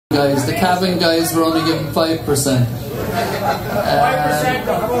Guys, the cabin guys were only given 5%.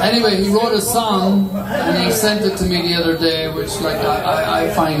 Anyway, he wrote a song and he sent it to me the other day, which I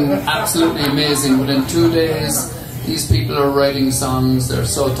find absolutely amazing. Within 2 days, these people are writing songs. They're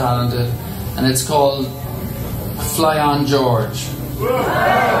so talented, and it's called "Fly On George."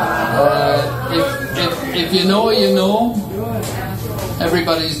 If you know, you know.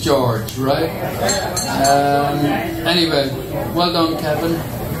 Everybody's George, right? Anyway, well done, Kevin.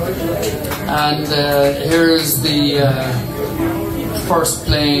 And here is the first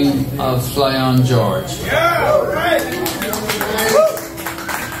playing of "Fly On George." Yeah, right.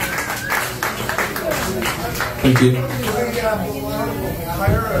 Thank you.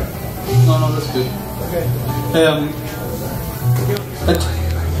 No, that's good.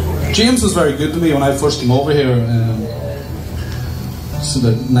 James was very good to me when I first came over here. It's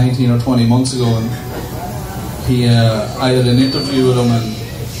about 19 or 20 months ago, and I had an interview with him, and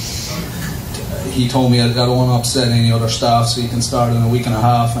he told me I don't want to upset any other staff, so you can start in a week and a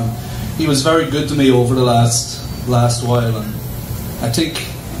half. And he was very good to me over the last while, and I think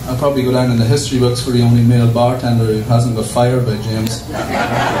I'll probably go down in the history books for the only male bartender who hasn't got fired by James.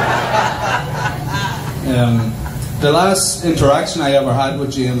 The last interaction I ever had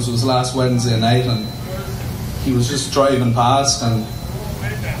with James was last Wednesday night, and he was just driving past, and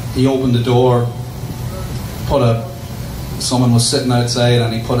he opened the door, someone was sitting outside,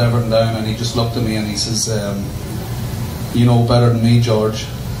 and he put everything down, and he just looked at me and he says, "You know better than me, George."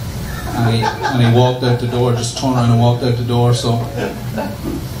 And he walked out the door, just turned around and walked out the door. So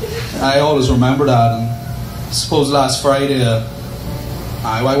I always remember that. And I suppose last Friday,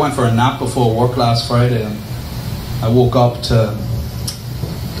 I went for a nap before work last Friday, and I woke up to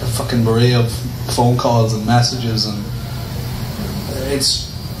a fucking array of phone calls and messages, and it's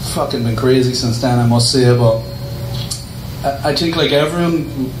fucking been crazy since then, I must say. But I think, like everyone,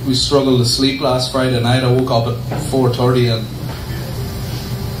 we struggled to sleep last Friday night. I woke up at 4:30, and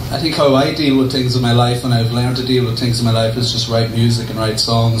I think how I deal with things in my life, and I've learned to deal with things in my life, is just write music and write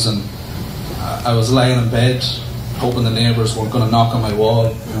songs. And I was lying in bed hoping the neighbours weren't going to knock on my wall,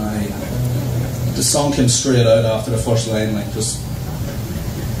 and the song came straight out after the first line, like just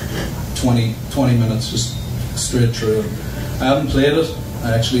 20 minutes, just straight through. I haven't played it.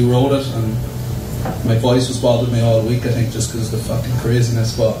 I actually wrote it, and my voice was bothering me all week, I think, just because of the fucking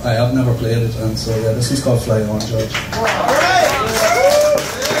craziness, but I have never played it. And so yeah, this is called "Fly On, George."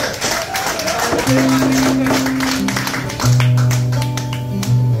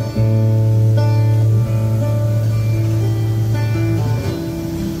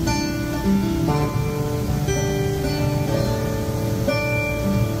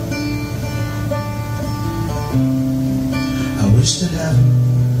 I wish that heaven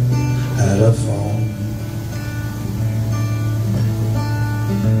had a phone.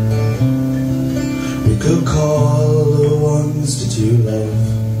 We could call the ones that you love.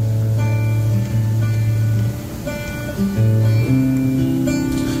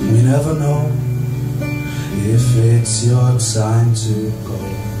 We never know if it's your time to go.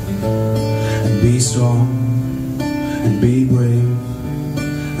 And be strong and be brave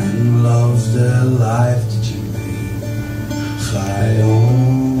and love the life that you made. Fly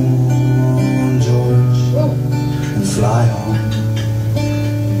on, George, and fly on.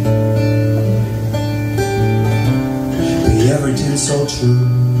 Be everything so true,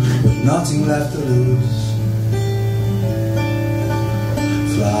 with nothing left to lose.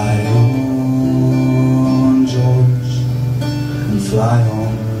 Fly on, George, and fly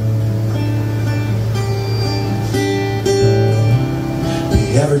on. Be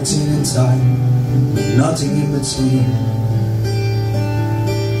everything in time, with nothing in between.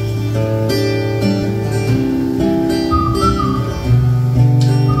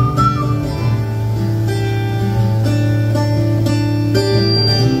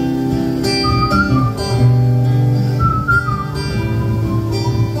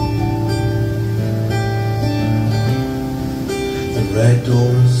 The red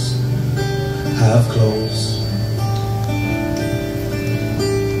doors have closed.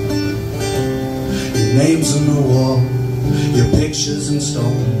 Your name's on the wall, your pictures in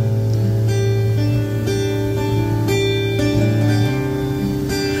stone.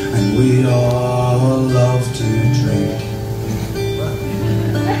 And we all love to drink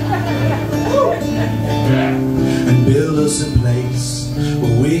and build us a place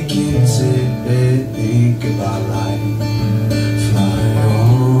where we can sit and think about life. Fly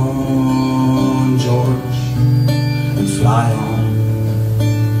on, George, and fly on.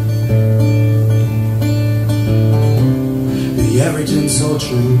 Be everything so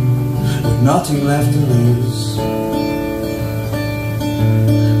true, with nothing left to lose.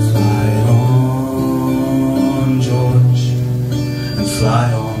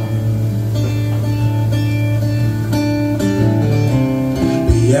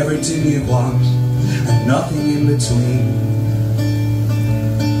 between.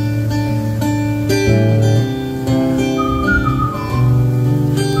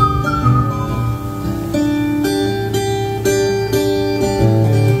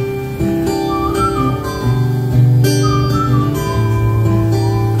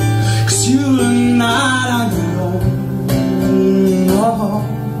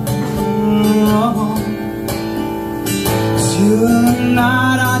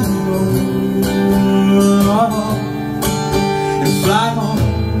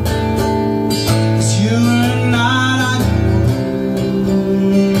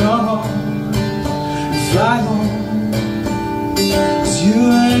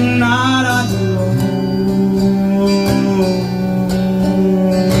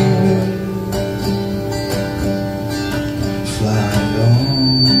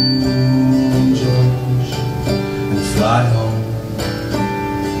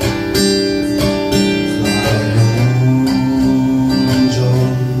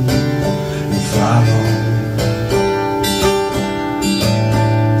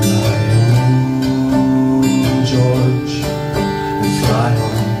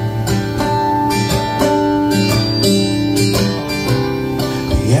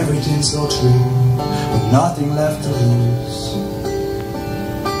 So true, with nothing left to lose.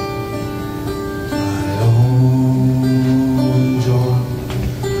 Fly on, George,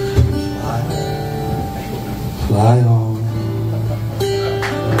 fly on.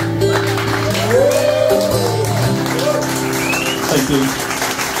 Thank you.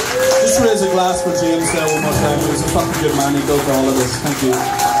 Just raise a glass for James there one more time. He was a fucking good man. He built all of this. Thank you.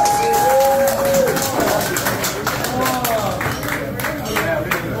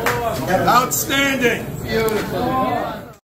 Outstanding. Beautiful.